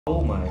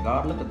Oh my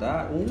god, look at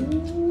that.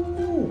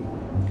 Ooh.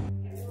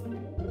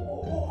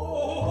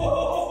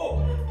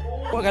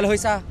 Gọi cái là hơi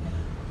xa.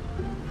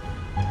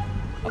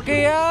 Ok.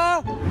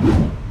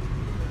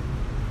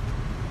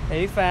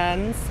 Hey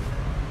fans.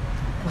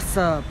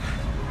 What's up?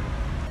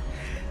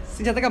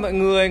 Xin chào tất cả mọi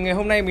người. Ngày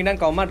hôm nay mình đang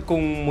có mặt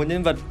cùng một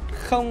nhân vật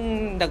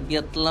không đặc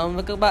biệt lắm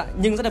với các bạn,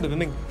 nhưng rất đặc biệt với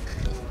mình.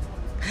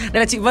 Đây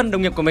là chị Vân,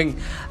 đồng nghiệp của mình.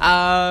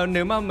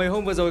 Nếu mà mấy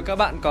hôm vừa rồi các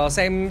bạn có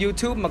xem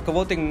YouTube mà có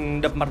vô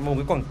tình đập mặt một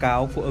cái quảng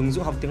cáo của ứng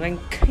dụng học tiếng Anh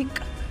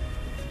Kick.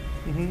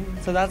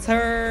 So that's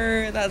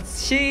her, that's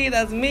she,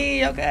 that's me.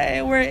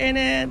 Okay, we're in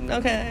it.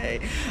 Okay.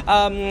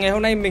 Ngày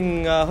hôm nay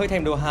mình hơi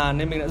thèm đồ Hàn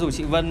nên mình đã rủ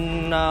chị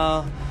Vân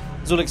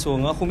du lịch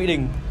xuống khu Mỹ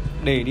Đình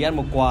để đi ăn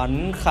một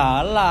quán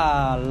khá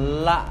là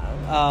lạ,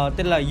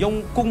 tên là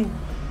YONG.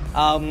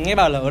 Nghe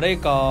bảo là ở đây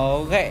có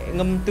ghẹ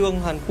ngâm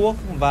tương Hàn Quốc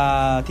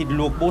và thịt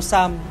luộc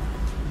BOSSAM,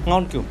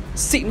 ngon kiểu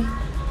xịn.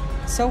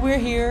 So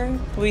we're here.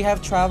 We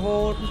have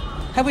traveled.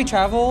 Have we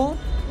traveled?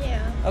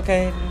 Yeah.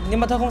 Okay, nhưng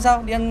mà thôi không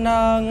sao, đi ăn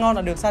ngon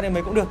là được, xa đến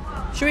mấy cũng được.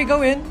 Should we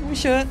go in? We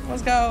should.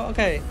 Let's go.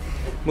 Okay.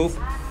 Move.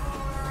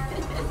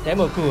 Để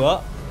mở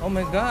cửa. Oh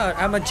my god,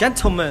 I'm a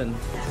gentleman.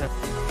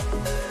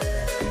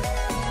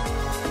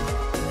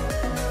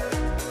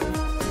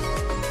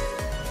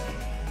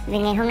 Vì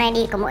ngày hôm nay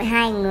đi có mỗi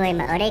 2 người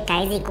mà ở đây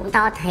cái gì cũng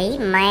to thấy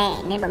mẹ,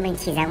 nên bọn mình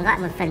chỉ dám gọi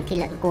một phần thịt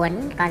lợn cuốn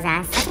có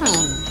giá 6.000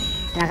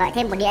 và gọi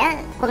thêm một đĩa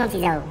cua ngâm xì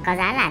dầu có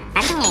giá là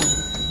 8.000.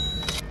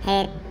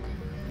 Hết.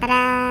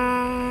 Ta-da!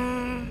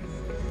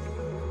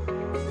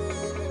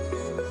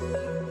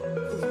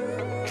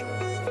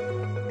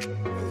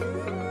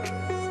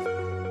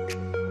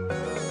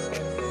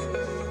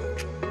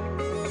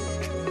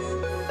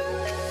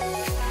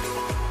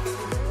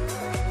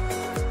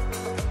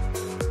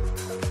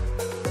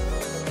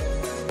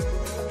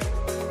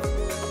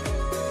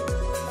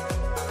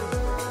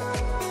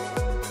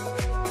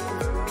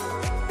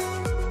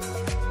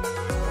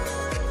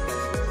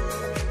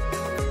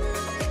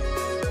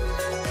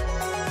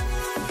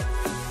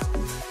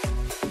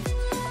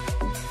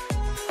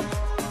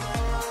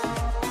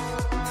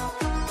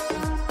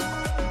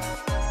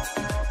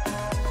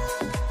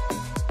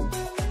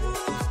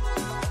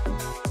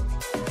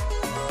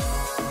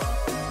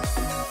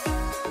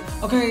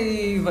 Ok,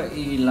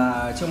 vậy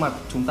là trước mặt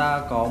chúng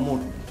ta có một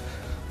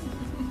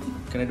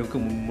cái này, đúng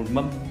kiểu một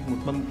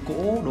mâm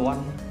cỗ đồ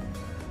ăn.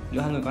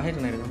 Liệu hai người có hết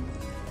cái này được không?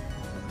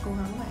 Cố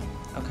gắng vậy.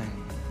 Ok,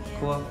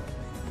 Yeah. cool.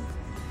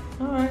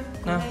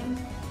 Alright, nào.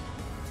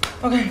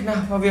 Ok, nào,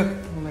 vào việc.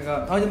 Oh my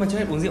god. Nhưng mà chưa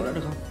hết uống rượu đã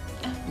được không?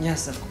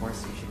 Yes, of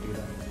course, you should do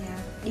that. Yeah.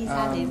 Đi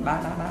ra đến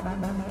Bát.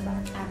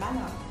 À, bát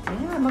rồi.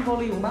 Yeah,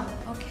 Mongolia uống bát.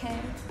 Ok.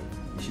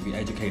 You should be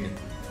educated.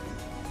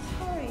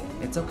 Sorry.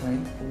 It's okay.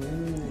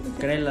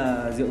 Cái này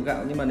là rượu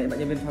gạo nhưng mà nãy bạn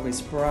nhân viên pha với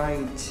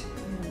Sprite.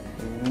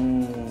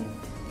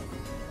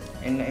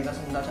 Em đã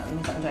sẵn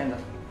cho em rồi.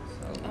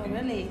 Oh,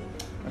 really?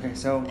 Okay,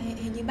 so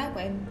Hình như bát của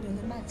em nhiều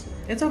hơn bát chị.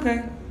 it's okay.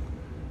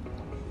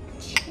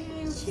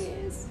 Cheers.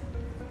 Cheers.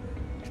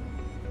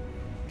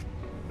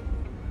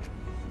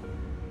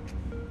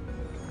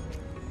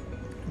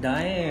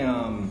 Đấy,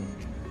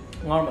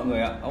 ngon mọi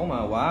người ạ. Oh my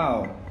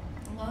wow.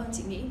 Ngon,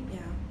 chị nghĩ.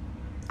 Yeah.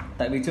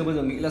 Tại vì chưa bao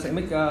giờ nghĩ là sẽ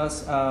mix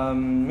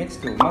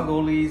kiểu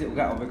Mongolia rượu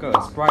gạo với cả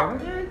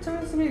Sprite. Yeah, it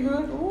turns to be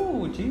good.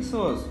 Oh,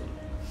 Jesus.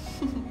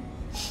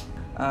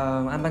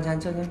 Ăn banchan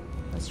chưa nhá?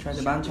 Let's try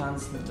the banchan.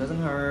 It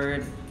doesn't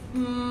hurt.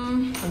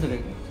 Ăn thử cái.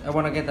 I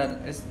wanna get that.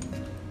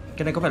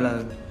 Cái này có phải là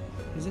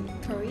is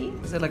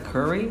it like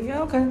curry? Yeah,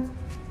 okay.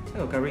 Sẽ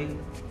có curry.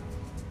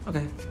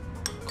 Okay.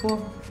 Cool.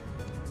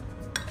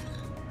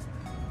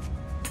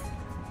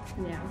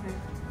 Yeah, okay.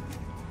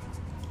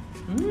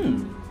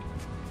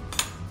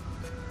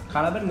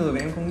 Khá là bất ngờ vì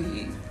em không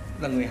nghĩ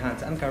là người Hàn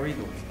sẽ ăn curry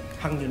kiểu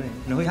hăng như này.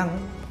 Nó hơi hăng á.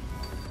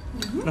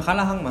 Nó khá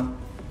là hăng mà.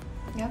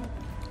 Yep.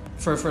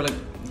 For like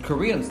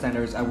Korean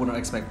standards, I wouldn't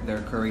expect their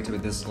curry to be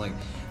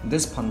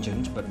this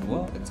pungent, but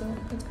well, it's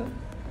good.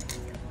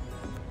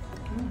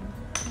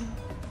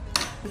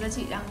 Thực ra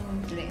chị đang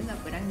từ nãy giờ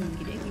đang nhìn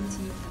cái đĩa kim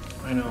chi.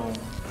 I know.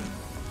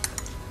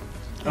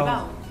 Thấy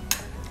bảo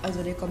ở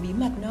dưới đây có bí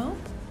mật nữa.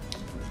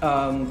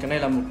 Cái này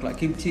là một loại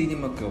kim chi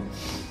nhưng mà kiểu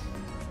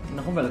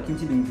nó không phải là kim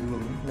chi bình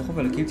thường, nó không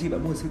phải là kim chi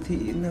bạn mua ở siêu thị.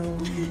 No,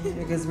 I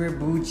guess we're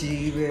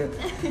bougie.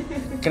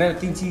 Cái này là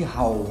kim chi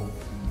hàu.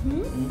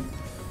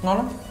 Ngon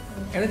lắm.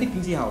 Em rất thích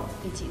kim chi hàu.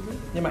 Để chị giúp.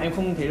 Nhưng mà em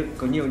không thấy được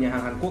có nhiều nhà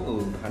hàng Hàn Quốc ở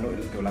Hà Nội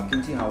được kiểu làm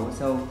kim chi hàu.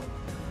 So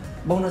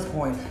bonus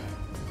point.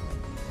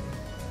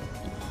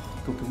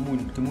 Kiểu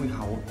cái mùi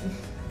hàu.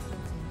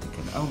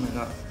 Oh my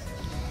god.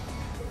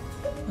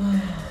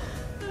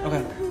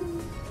 Okay.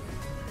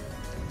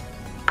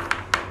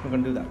 We're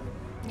gonna do that.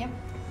 Yep.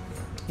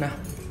 Nào,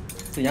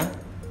 thử nhá.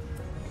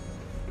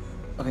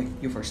 Okay,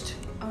 you first.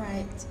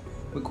 Alright.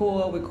 We're cool.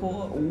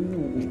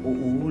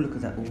 Look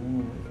at that.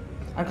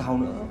 Ăn cả hàu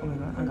nữa. Oh my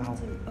god, ăn cả hàu.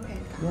 Okay.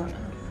 Yeah.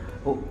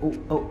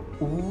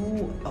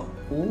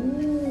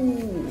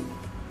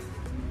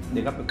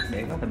 Để gấp cái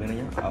miếng này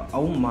nhá.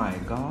 Oh my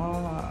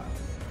god.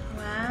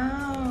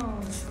 Wow.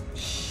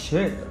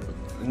 Shit.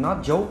 Not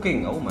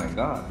joking. Oh my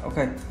god.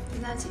 Okay.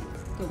 Thực ra chị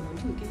kiểu muốn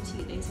thử kim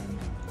chi ở đây xem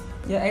nào.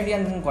 Yeah, em đi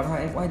ăn quán Hàn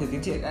em cũng hay thử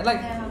kim chi.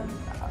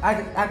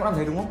 Ai cũng làm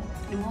thế đúng không?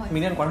 Đúng rồi.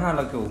 Mình đi ăn quán Hàn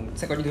là kiểu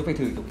sẽ có những thứ phải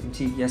thử kiểu kim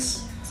chi.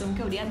 Yes. Giống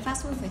kiểu đi ăn fast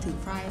food phải thử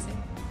fry xem.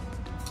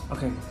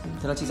 Ok,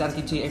 thế là chị sẽ ăn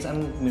kim chi, em sẽ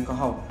ăn miếng có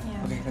hàu.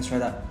 Yeah. Ok, let's try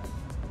that.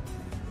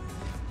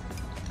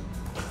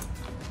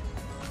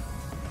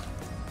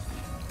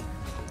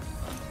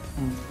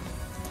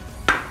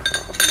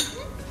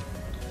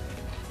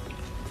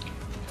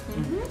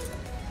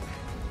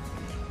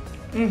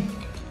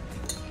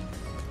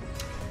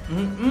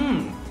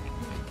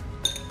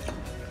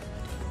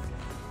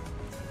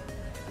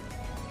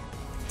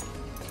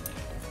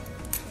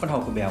 Con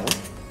hàu của béo ấy.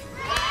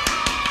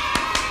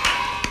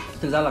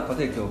 Thực ra là có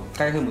thể kiểu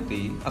cay hơn một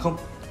tí. À không,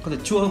 có thể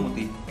chua hơn một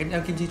tí. Em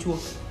ăn kim chi chua.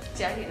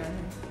 Chị ăn thì nói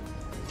này.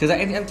 Thực ra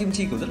em ăn kim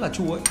chi kiểu rất là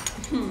chua ấy.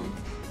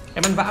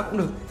 Em ăn vã cũng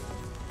được.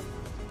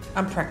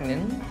 I'm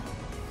pregnant.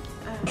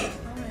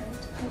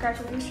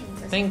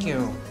 Congratulations. Thank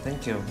you.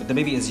 But the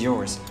baby is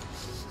yours.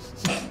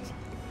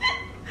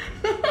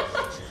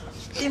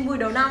 Tin vui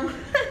đầu năm.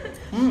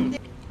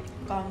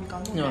 Còn có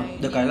một cái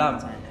được cái là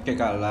kể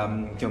cả là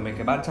kiểu mấy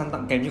cái ban chan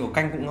tặng kèm như kiểu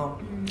canh cũng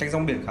ngon. Canh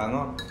rong biển khá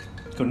ngon.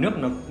 Kiểu nước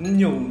nó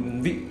nhiều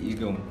vị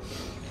kiểu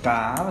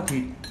cá và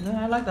thịt. I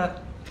like that.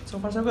 So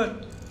far so good.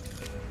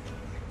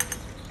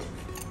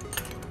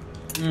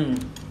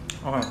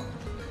 Okay.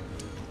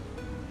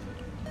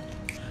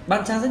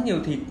 Ban chan rất nhiều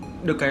thịt.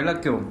 Được cái là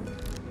kiểu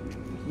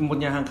một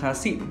nhà hàng khá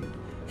xịn.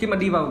 Khi mà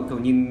đi vào kiểu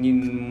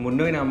nhìn một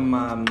nơi nào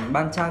mà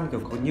ban chan kiểu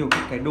có nhiều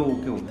cái đồ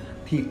kiểu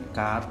thịt,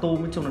 cá,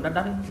 tôm trông nó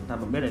đắt ấy, là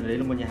bạn biết là đấy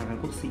là một nhà hàng Hàn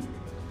Quốc xịn.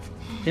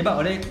 Thế bảo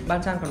ở đây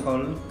ban chan còn có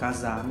cá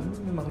rán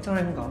nhưng mà trong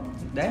đây không có.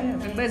 Đấy,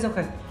 em biết rồi.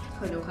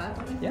 khởi đầu khá là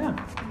tốt đấy. Yeah.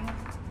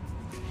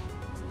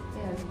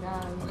 Đây là thực ra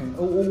Okay.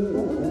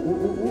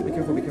 Be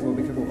careful.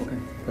 Okay.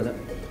 Got it.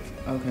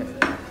 Okay.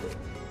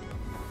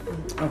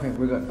 Okay,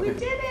 we're good. Okay.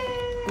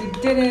 We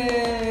did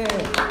it.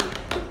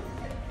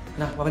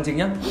 Nào, vào phần chính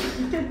nhá.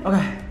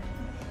 Okay.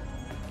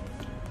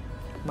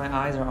 My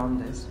eyes are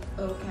on this.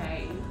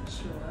 okay,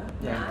 sure.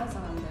 Yeah. My eyes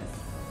are on this.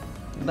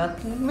 But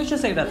we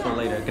should save that for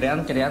later.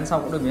 Cái đấy ăn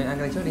sau cũng được, mình ăn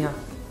cái này trước đi ha.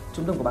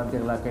 Trung tâm của bàn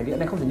tiệc là cái đĩa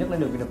này không thể nhấc lên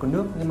được vì nó có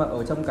nước, nhưng mà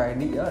ở trong cái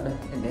đĩa đây,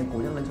 em cố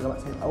nhấc lên cho các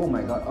bạn xem. Oh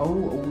my god,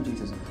 oh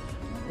Jesus.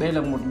 Đây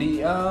là một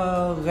đĩa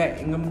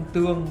ghẹ ngâm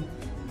tương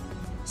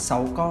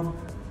 6 con,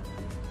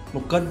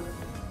 1 cân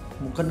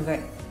ghẹ.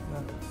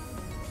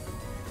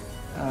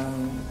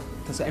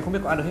 Thật sự em không biết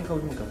có ăn được hết không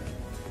nhưng mà kiểu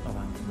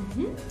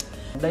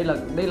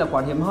đây là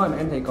quán hiếm hoi mà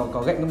em thấy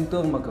có ghẹ ngâm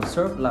tương mà kiểu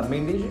serve là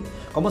main dish.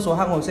 Có một số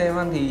hàng hồi xem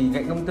ăn thì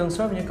ghẹ ngâm tương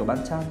serve như kiểu ban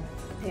chan.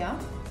 Thế á?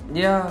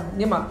 Yeah,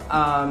 nhưng mà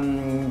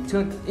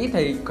chưa ít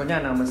thấy có nhà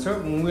nào mà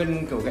serve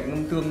nguyên kiểu ghẹ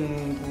ngâm tương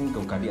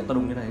kiểu cả đĩa to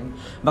đùng như này.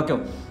 Và kiểu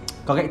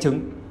có ghẹ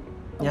trứng.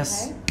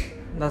 Yes.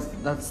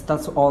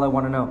 That's all I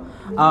want to know.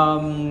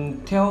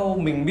 Theo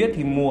mình biết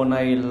thì mùa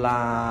này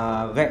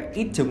là ghẹ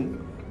ít trứng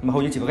mà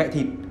hầu như chỉ có ghẹ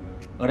thịt.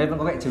 Ở đây vẫn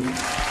có ghẹ trứng.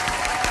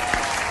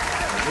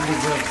 It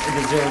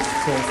deserves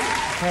to.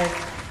 Okay.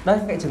 Đây,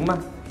 ghẹ trứng mà.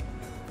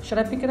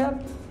 Should I pick it up?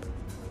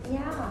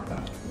 Yeah.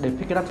 Để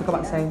pick it up cho các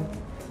bạn xem.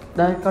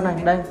 Đây, con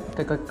này, đây.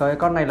 Cái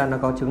con này là nó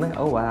có trứng này.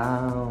 Oh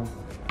wow.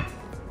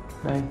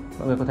 Đây,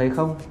 mọi người có thấy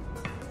không?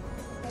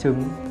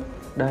 Trứng.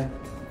 Đây,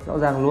 rõ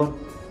ràng luôn.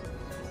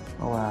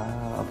 Oh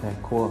wow, ok,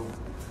 cool.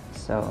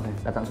 So, ok,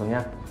 đặt tặng xuống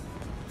nha.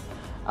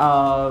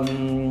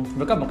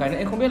 Với cả một cái nữa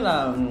em không biết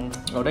là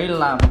ở đây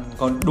làm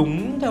có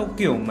đúng theo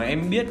kiểu mà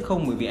em biết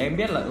không, bởi vì em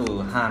biết là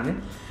ở Hàn ấy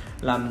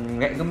làm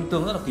ghẹ ngâm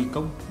tương rất là kỳ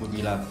công, bởi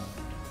vì là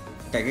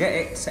cái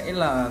ghẹ sẽ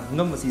là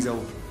ngâm vào xì dầu,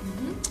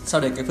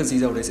 sau đấy cái phần xì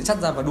dầu đấy sẽ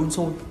chắt ra và đun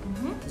sôi,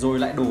 rồi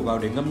lại đổ vào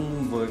để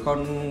ngâm với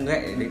con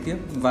ghẹ để tiếp,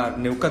 và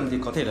nếu cần thì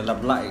có thể là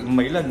lặp lại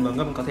mấy lần mà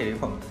ngâm, có thể đến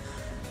khoảng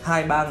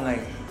 2-3 ngày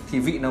thì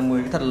vị nó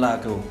mới thật là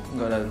kiểu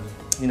gọi là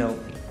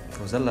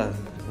kiểu rất là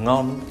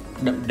ngon,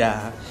 đậm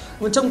đà.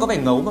 Nhưng trông có vẻ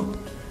ngấu mà.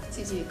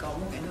 Chị chỉ có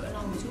một cái nỗi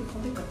lo một chút,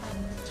 không biết có tanh.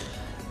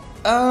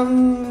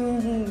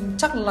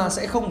 Chắc là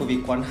sẽ không, bởi vì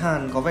quán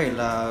Hàn có vẻ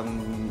là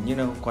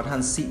quán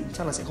Hàn xịn,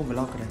 chắc là sẽ không phải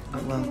lo cái này.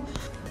 Okay.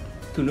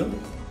 Thử nước.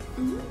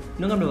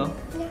 Nước ngâm được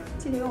không? Yeah,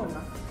 chị thấy ổn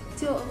mà.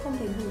 Chưa, không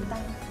thấy mùi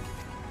tanh.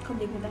 Không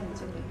thấy mùi tanh ở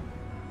trong đấy.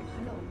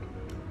 Khá là ổn.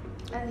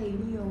 Ăn thấy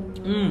nhiều.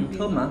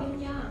 Thơm mà.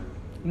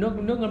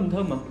 Nước ngâm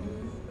thơm mà.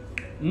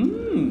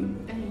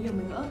 Ăn thấy nhiều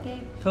mình ớt kem.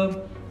 Thơm.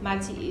 Mà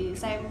chị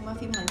xem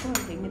phim Hàn Quốc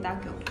thấy người ta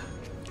kiểu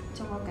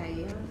cho cái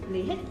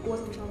lấy hết cua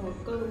xong cho vào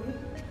cơm ấy.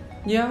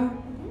 Yeah.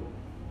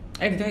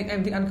 Em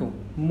thích ăn kiểu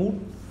mút.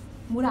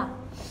 Mút à?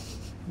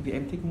 Vì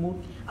em thích mút.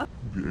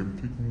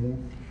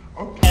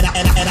 Ok.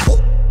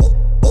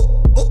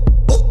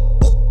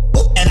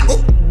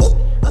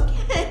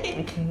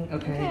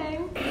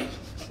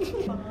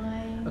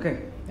 Ok,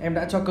 em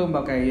đã cho cơm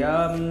vào cái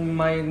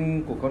may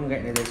của con ghẹ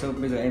này rồi, so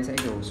bây giờ em sẽ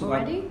kiểu xúc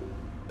ăn.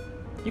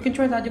 You can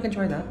try that.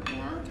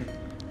 Yeah. Okay.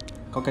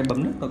 Có cái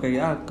bấm nước,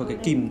 có cái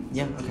kìm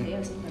nha.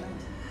 Okay.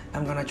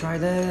 I'm gonna try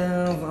this.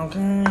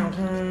 Okay.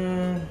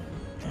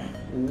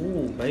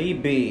 Ooh,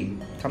 baby,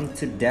 come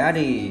to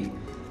daddy.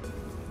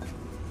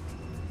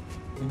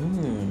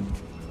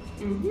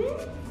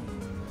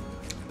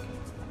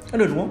 Ăn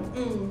được đúng không?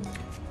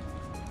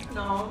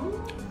 Nó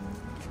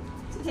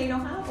chị thấy nó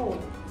khá là ổn.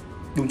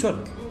 Đúng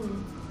chuẩn.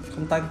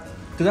 Không tanh.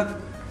 Thực ra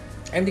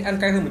em thích ăn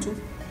cay hơn một chút.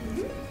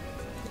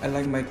 I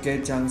like my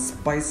gejang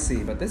spicy,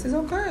 but this is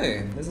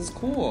okay. This is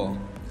cool.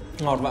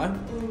 Ngọt vãi.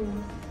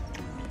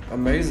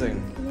 Amazing.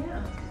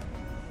 Yeah.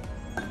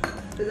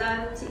 Thực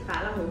ra chị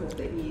khá là hồi hộp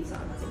tại vì sợ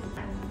nó sẽ bị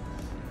tanh.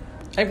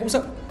 Em cũng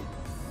sợ.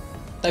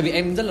 Tại vì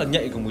em rất là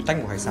nhạy của mùi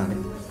tanh của hải sản ấy.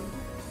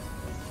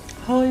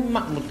 Hơi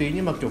mặn một tí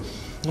nhưng mà kiểu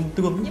ngâm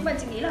tương ấy. Nhưng mà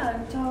chị nghĩ là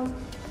cho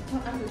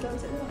ăn với cơm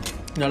sẽ rất là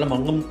Nó là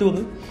món ngâm tương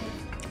ấy.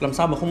 Làm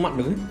sao mà không mặn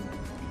được ấy.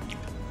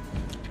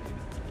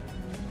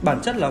 Bản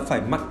chất là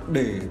phải mặn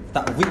để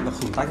tạo vị và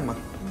khử tanh mà.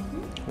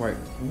 Right.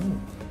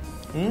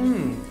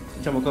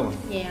 Cho một cơm à?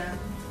 Yeah.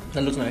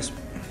 That looks nice.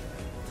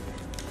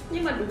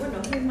 Nhưng mà đúng là nó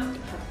hơi mặn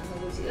thật. Mặc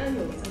dù chị đã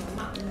hiểu vì sao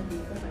nó mặn nhưng mà vì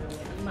không phải là người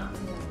ăn mặn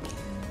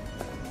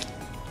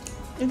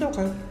nhưng mà... It's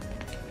okay.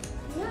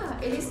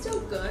 Yeah, it is still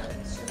good.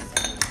 It's just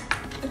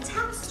a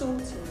tad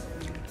salty.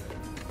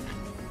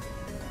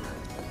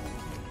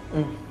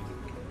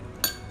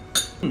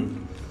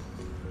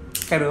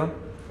 Cay được không?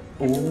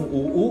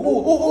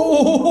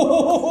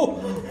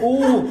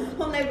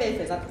 Hôm nay về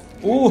phải giặt.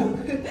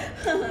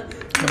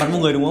 Bắn một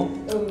người đúng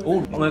không?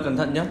 Mọi người cẩn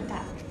thận nhé.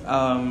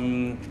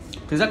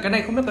 Thực ra cái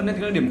này không biết có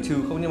nên cái điểm trừ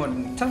không, nhưng mà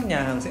chắc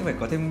nhà hàng sẽ phải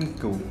có thêm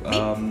kiểu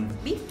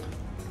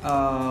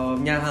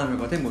nhà hàng phải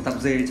có thêm một tạp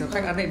dề cho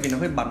khách ăn ấy vì nó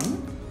hơi bắn.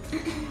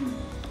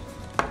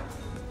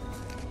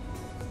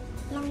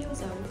 Long yêu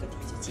dấu có thể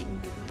cho chị một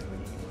cái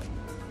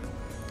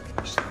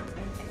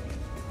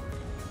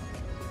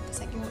It's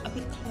like you're a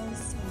bit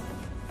closer.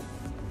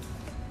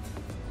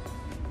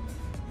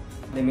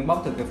 Để mình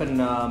bóc thử cái phần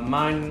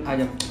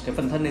cái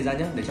phần thân này ra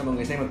nhé, để cho mọi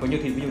người xem là có nhiều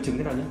thịt với nhiều trứng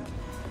thế nào nhé.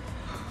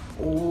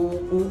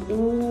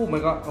 Oh my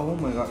god,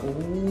 oh my god,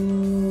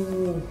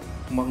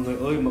 mọi người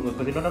ơi, mọi người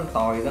có thấy nó đang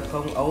tòi ra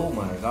không? Oh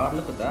my god,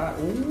 look at that.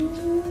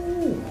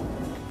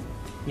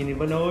 Nhìn đi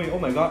Vân ơi,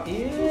 oh my god,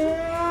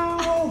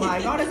 oh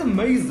my god, that's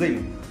amazing.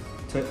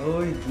 Trời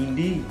ơi, nhìn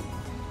đi,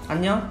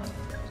 ăn nhá.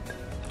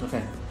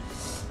 Ok.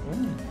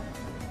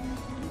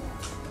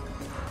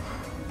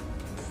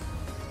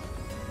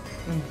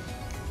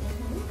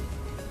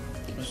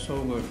 It's so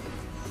good.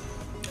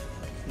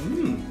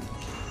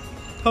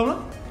 Thơm lắm.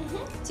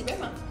 Chị biết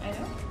mà, I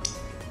know.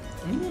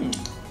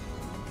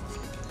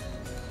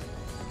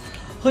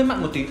 Hơi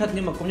mặn một tí thật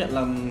nhưng mà công nhận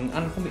là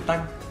ăn không bị tanh.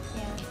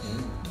 Yeah.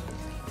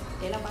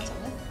 Đấy là quan trọng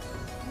nhất.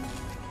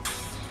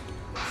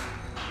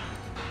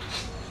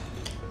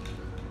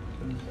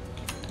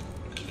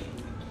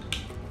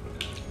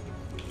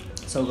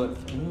 So good.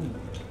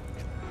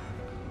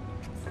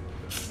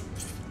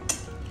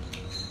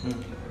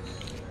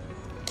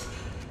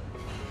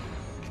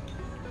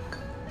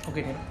 Ok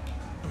thế.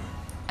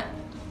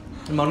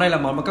 Món này là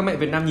món mà các mẹ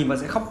Việt Nam nhìn vào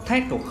sẽ khóc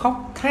thét, kiểu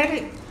khóc thét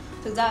ấy.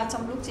 Thực ra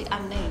trong lúc chị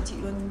ăn này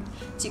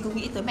chị cứ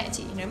nghĩ tới mẹ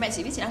chị. Nếu mẹ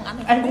chị biết chị đang ăn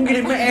thì em cũng nghĩ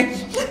đến mẹ em.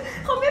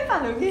 Không biết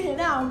phản ứng như thế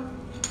nào.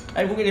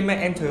 Em cũng nghĩ đến mẹ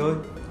em, trời ơi.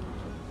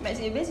 Mẹ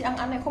chị biết chị đang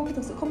ăn này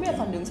thực sự không biết là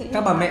phản ứng sẽ như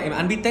các bà mẹ mà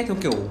ăn bít tết theo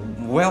kiểu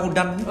well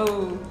done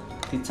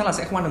thì chắc là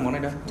sẽ không ăn được món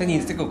này đâu. Chắc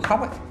nhìn sẽ kiểu khóc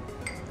ấy.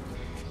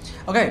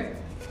 Ok,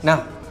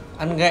 nào,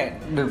 ăn ghẹ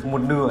được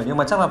một nửa nhưng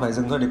mà chắc là phải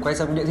dừng thôi để quay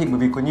sang đĩa thịt bởi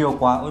vì có nhiều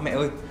quá. Ôi mẹ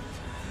ơi.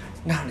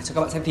 Nào để cho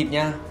các bạn xem thịt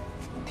nha.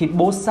 Thịt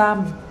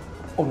bossam.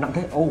 Nặng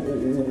thế.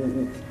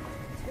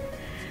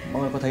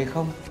 Mọi người có thấy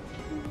không?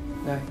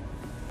 Đây.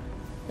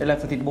 Đây là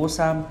phần thịt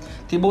bossam.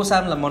 Thịt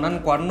bossam là món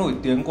ăn quá nổi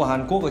tiếng của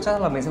Hàn Quốc và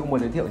chắc là mình sẽ không muốn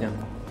giới thiệu nhỉ.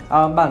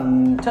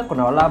 Bản chất của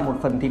nó là một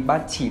phần thịt ba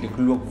chỉ được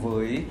luộc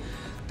với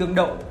tương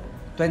đậu,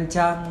 toan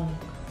trang,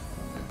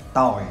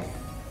 tỏi,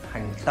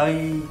 hành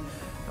tây,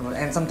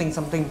 and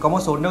something. Có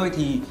một số nơi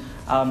thì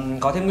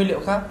có thêm nguyên liệu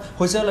khác.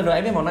 Hồi xưa lần đầu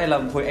em biết món này là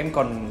hồi em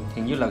còn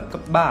hình như là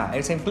cấp 3,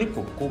 em xem clip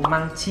của cô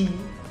Mang Chi.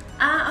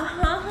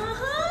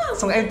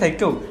 Xong em thấy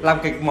kiểu làm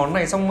cái món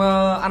này xong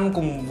ăn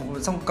cùng,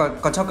 xong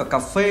còn cho cả cà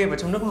phê vào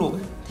trong nước luộc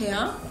ấy. Thế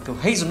á? Kiểu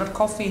hazelnut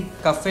coffee,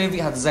 cà phê vị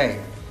hạt rẻ.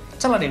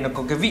 Chắc là để nó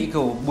có cái vị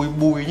kiểu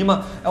bùi nhưng mà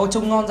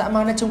trông ngon dã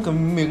man ấy, trông cái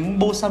miếng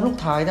bossam lúc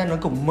thái ra nó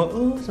kiểu mỡ,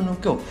 xong nó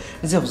kiểu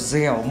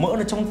dẻo mỡ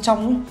nó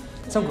trong ấy.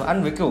 Xong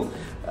kiểu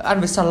ăn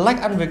với salad,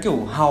 ăn với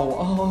kiểu hàu.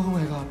 Oh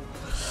my god.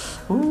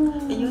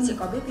 Hình như chị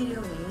có biết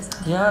video này hay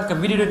sao? Yeah,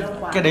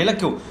 cái đấy là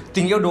kiểu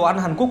tình yêu đồ ăn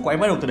Hàn Quốc của em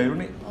bắt đầu từ đấy luôn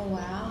đấy. Oh wow.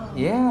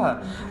 Yeah.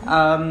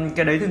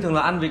 Cái đấy thường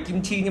là ăn với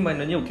kim chi nhưng mà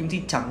nó nhiều kim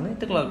chi trắng ấy,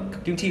 tức là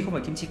kim chi không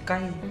phải kim chi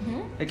cay.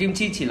 Cái kim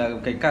chi chỉ là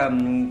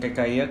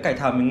cái cải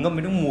thảo mình ngâm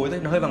với nước muối thôi,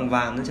 nó hơi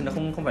vàng nên chứ nó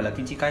không phải là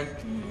kim chi cay.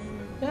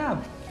 Yeah.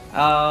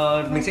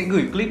 Mình sẽ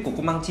gửi clip của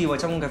cô Mang Chi vào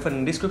trong cái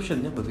phần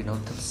description nhé, bởi vì nó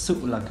thật sự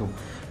là kiểu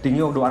tình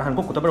yêu đồ ăn Hàn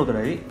Quốc của tôi bắt đầu từ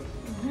đấy.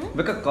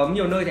 Với cả có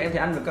nhiều nơi thì em thấy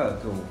ăn với cả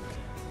kiểu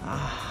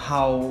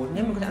hàu,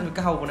 nhưng mà có thể ăn với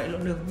cái hàu của nãy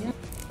luôn được nhé.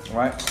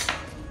 Right.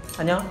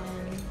 Ăn nhá.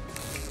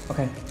 Ok,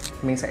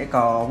 mình sẽ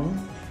có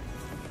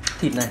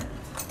thịt này.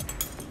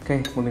 Ok,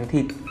 một miếng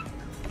thịt.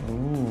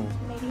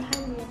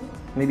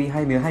 Maybe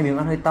hai miếng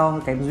ăn hơi to,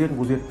 kém duyên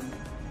của Duyệt.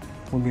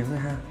 Một miếng thôi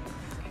ha.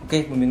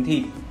 Ok, một miếng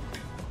thịt.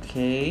 Ok.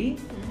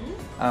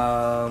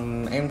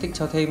 Em thích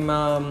cho thêm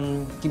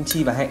kim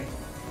chi và hẹ.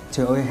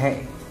 Trời ơi hẹ,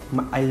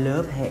 I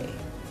love hẹ.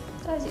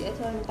 Chắc là chị sẽ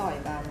cho em tỏi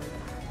và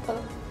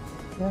ớt.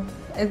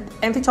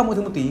 Em thích cho mọi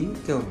thứ một tí,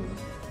 kiểu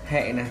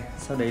hẹ này,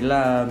 sau đấy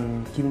là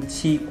kim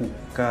chi, củ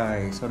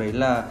cải, sau đấy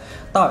là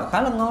tỏi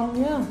khá là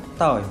ngon nhá,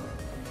 tỏi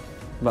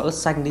và ớt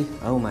xanh đi.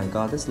 Oh my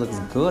god, this looks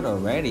good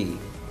already.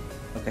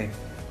 Ok,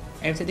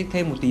 em sẽ tích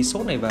thêm một tí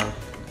sốt này vào.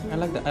 I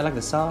like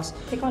the sauce.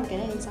 Thế còn cái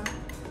này thì sao?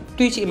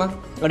 Tùy chị mà.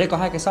 Ở đây có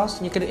hai cái sauce,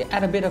 you can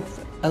add a bit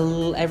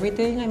of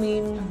everything. I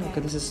mean,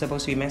 okay, this is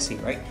supposed to be messy,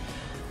 right?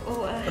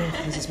 Oh,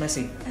 This is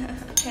messy.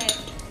 okay.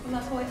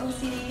 Mà thôi,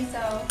 OCD,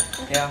 so...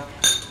 Yeah.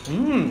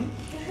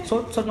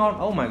 Sốt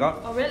ngon. Oh my god.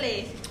 Oh,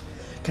 really?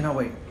 Cannot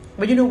wait.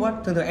 But you know what?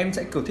 Thường em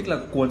sẽ kiểu thích là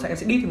cuốn sang em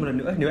sẽ dip thêm một lần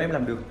nữa nếu em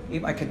làm được.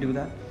 If I can do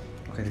that.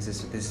 Okay, this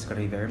is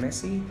gonna be very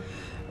messy.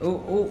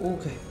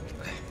 Okay.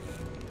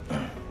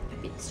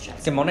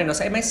 Cái món này nó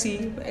sẽ messy,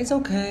 but it's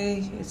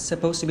okay. It's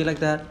supposed to be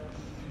like that.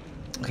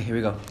 Okay, here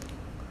we go.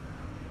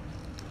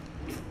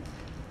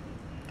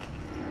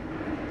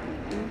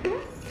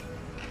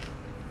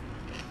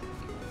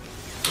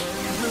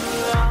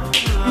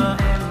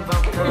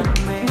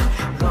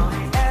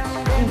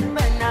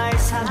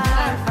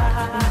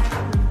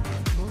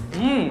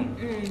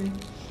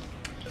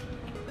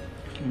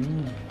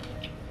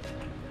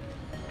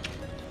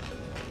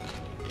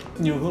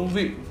 Nhiều hương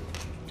vị,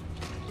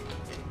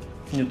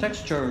 nhiều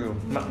texture,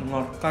 mặn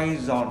ngọt cay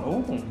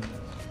giòn.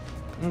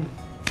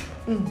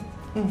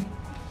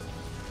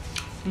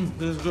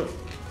 This is good.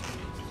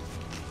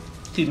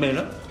 Thịt mềm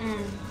lắm,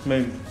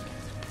 mềm,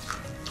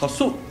 có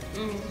sụn.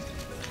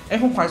 Em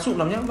không khoái sụn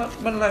lắm nhá,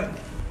 bắt lại.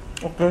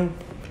 Ok,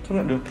 chấp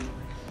nhận được.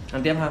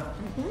 Ăn tiếp ha.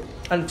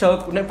 Ăn chơi,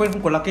 em quên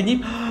không có là cây nhíp.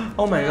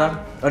 Oh my god,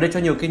 ở đây cho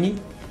nhiều cây nhíp.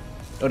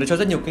 Ở đây cho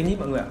rất nhiều cây nhíp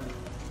mọi người ạ.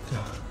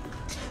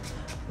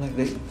 Like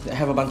this, I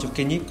have a bunch of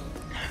cây nhíp.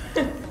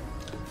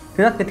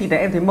 Thế ra cái thịt này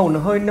em thấy màu nó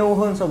hơi nâu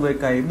hơn so với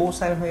cái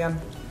bossam hay ăn.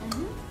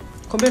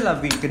 Không biết là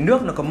vì cái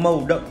nước nó có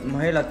màu đậm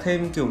hay là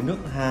thêm kiểu nước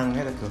Hàn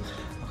hay là kiểu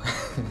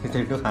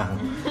thêm nước Hàn.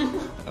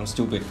 I'm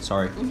stupid,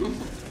 sorry.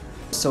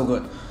 So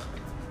good.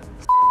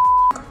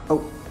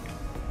 Oh.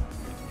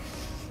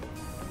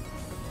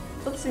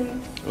 Oopsie.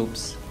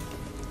 Oops.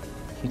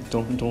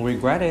 Don't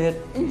regret it.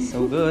 So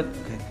good.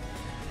 Okay.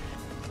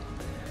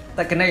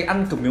 Tại cái này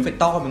ăn kiểu miếng phải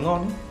to mới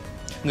ngon ấy.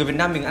 Người Việt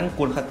Nam mình ăn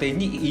cuốn khá tế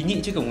nhị, ý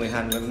nhị chứ kiểu người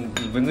Hàn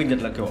với người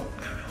Nhật là kiểu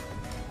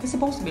it's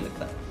supposed to be like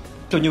that.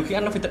 Kiểu nhiều khi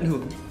ăn nó phải tận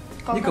hưởng.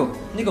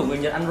 Như kiểu người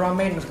Nhật ăn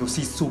ramen nó kiểu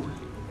xì xù.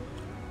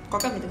 Có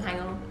cần phải từng hành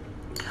không?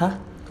 Hả?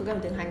 Có cần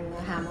từng hành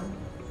hàm không?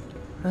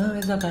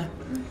 It's okay.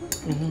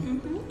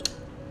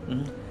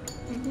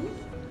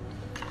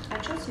 I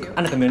trust you.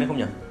 Ăn được cái miếng này không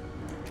nhỉ?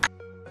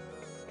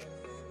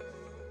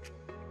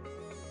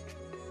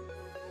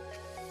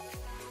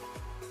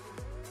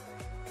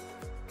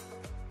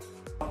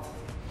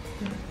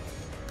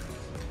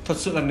 Thật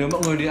sự là nếu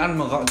mọi người đi ăn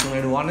mà gọi từng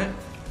này đồ ăn ấy,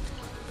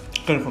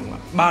 cần khoảng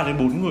 3 đến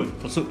 4 người,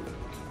 thật sự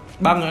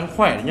 3 người ăn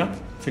khỏe đấy nhá,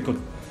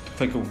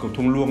 phải kiểu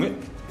thùng luồng ấy.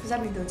 Thực ra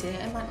bình thường chế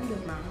em ăn cũng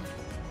được mà.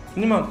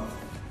 Nhưng mà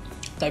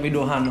tại vì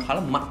đồ Hàn nó khá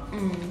là mặn,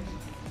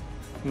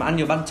 mà ăn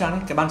nhiều banchan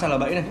ấy, cái banchan là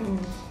bẫy này,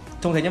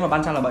 trông thấy nhưng mà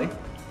banchan là bẫy.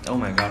 Oh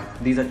my god,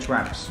 these are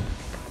traps.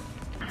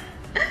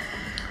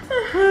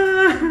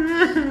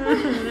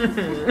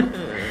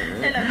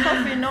 Đây là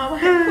coffee no.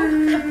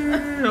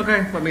 Ok,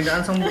 bọn mình đã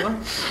ăn xong bữa.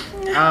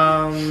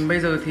 Bây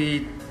giờ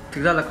thì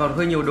thực ra là còn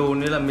hơi nhiều đồ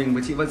nên là mình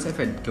với chị Vân sẽ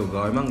phải kiểu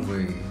gói mang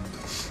về.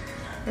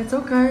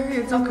 It's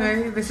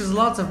okay. This is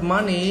lots of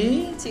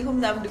money. Chị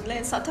không dám đứng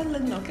lên, sợ thắt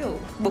lưng nó kiểu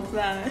bục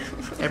ra.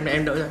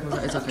 Em đỡ rồi, không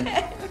sao, it's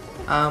okay.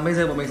 Bây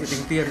giờ bọn mình sẽ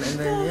tính tiền em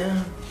đây nhé.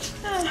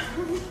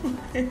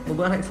 Một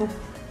bữa ăn hạnh phúc.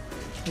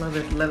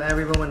 Love it, love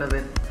every moment of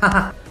it.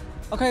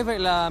 Ok, vậy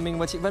là mình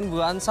và chị Vân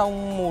vừa ăn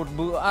xong một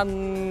bữa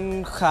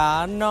ăn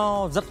khá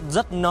no,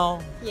 rất no.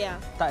 Yeah.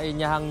 Tại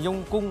nhà hàng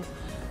YONG.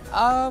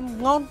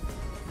 Ngon. Ngon.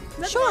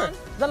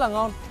 Rất là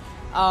ngon.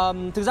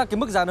 Thực ra cái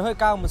mức giá nó hơi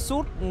cao một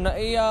chút.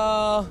 Nãy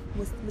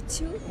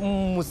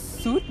một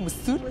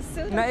chút.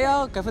 Nãy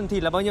cái phần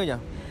thịt là bao nhiêu nhỉ?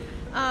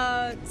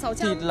 600.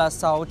 Thịt là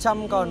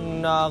 600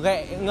 còn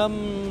ghẹ ngâm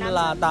 800.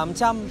 Là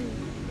 800.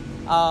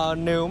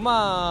 Nếu mà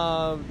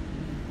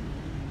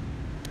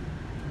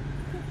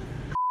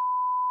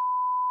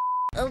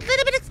a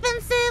little bit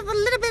expensive, a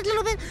little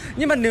bit.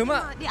 Nhưng mà nếu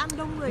mà đi ăn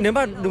đông người, nếu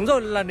mà đúng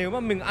rồi, là nếu mà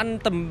mình ăn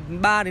tầm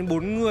 3 đến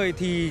 4 người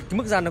thì cái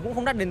mức giá nó cũng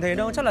không đắt đến thế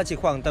đâu, chắc là chỉ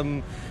khoảng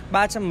tầm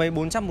 300 mấy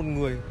 400 một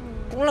người.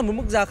 Cũng là một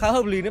mức giá khá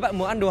hợp lý nếu bạn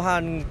muốn ăn đồ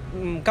Hàn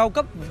cao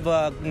cấp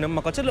và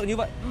mà có chất lượng như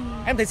vậy.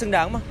 Em thấy xứng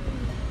đáng mà.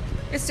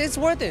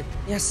 It's worth it.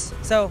 Yes.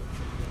 So, 1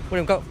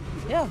 điểm cộng.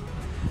 Yeah.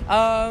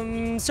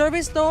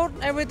 Service tốt,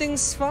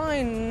 everything's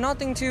fine,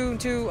 nothing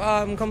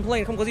to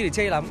complain, không có gì để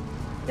chê lắm.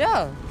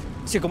 Yeah.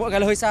 Chỉ có mỗi cái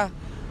là hơi xa.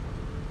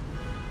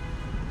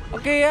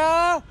 Ok.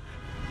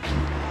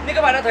 Như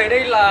các bạn đã thấy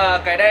đây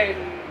là cái đèn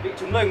bị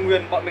trúng lời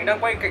nguyền, bọn mình đang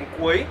quay cảnh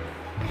cuối.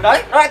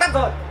 Đấy, nó lại tắt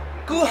rồi.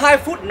 Cứ 2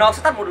 phút nó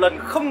sẽ tắt một lần,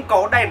 không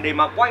có đèn để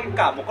mà quay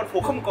cả một con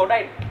phố không có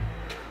đèn.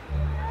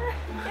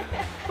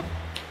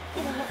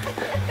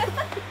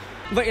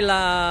 Vậy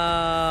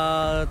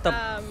là tập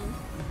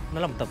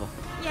nó là một tập à?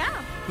 Yeah.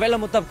 Vậy là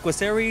một tập của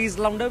series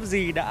Long Định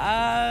gì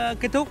đã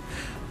kết thúc.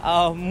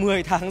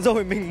 10 tháng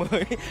rồi mình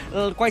mới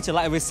quay trở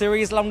lại với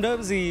series Long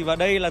Định gì. Và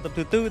đây là tập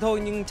thứ 4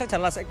 thôi, nhưng chắc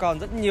chắn là sẽ còn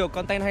rất nhiều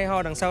content hay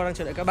ho đằng sau đang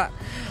chờ đợi các bạn.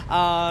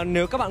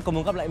 Nếu các bạn có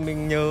muốn gặp lại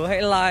mình, nhớ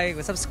hãy like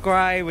và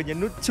subscribe và nhấn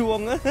nút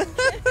chuông.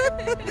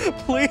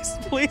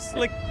 Please,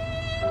 like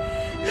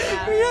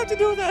we have to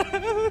do that.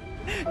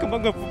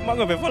 Mọi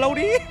người phải follow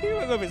đi,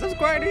 mọi người phải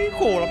subscribe đi,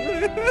 khổ lắm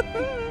rồi.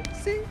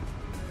 See?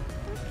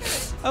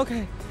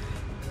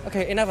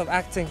 Okay, enough of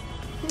acting.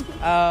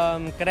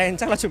 Cái đèn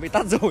chắc là chuẩn bị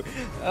tắt rồi.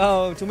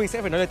 Chúng mình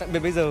sẽ phải nói lời tạm biệt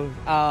bây giờ.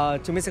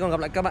 Chúng mình sẽ còn gặp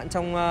lại các bạn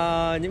trong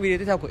những video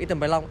tiếp theo của Ethan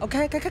by Long.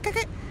 Okay.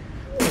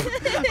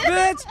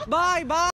 Good, bye.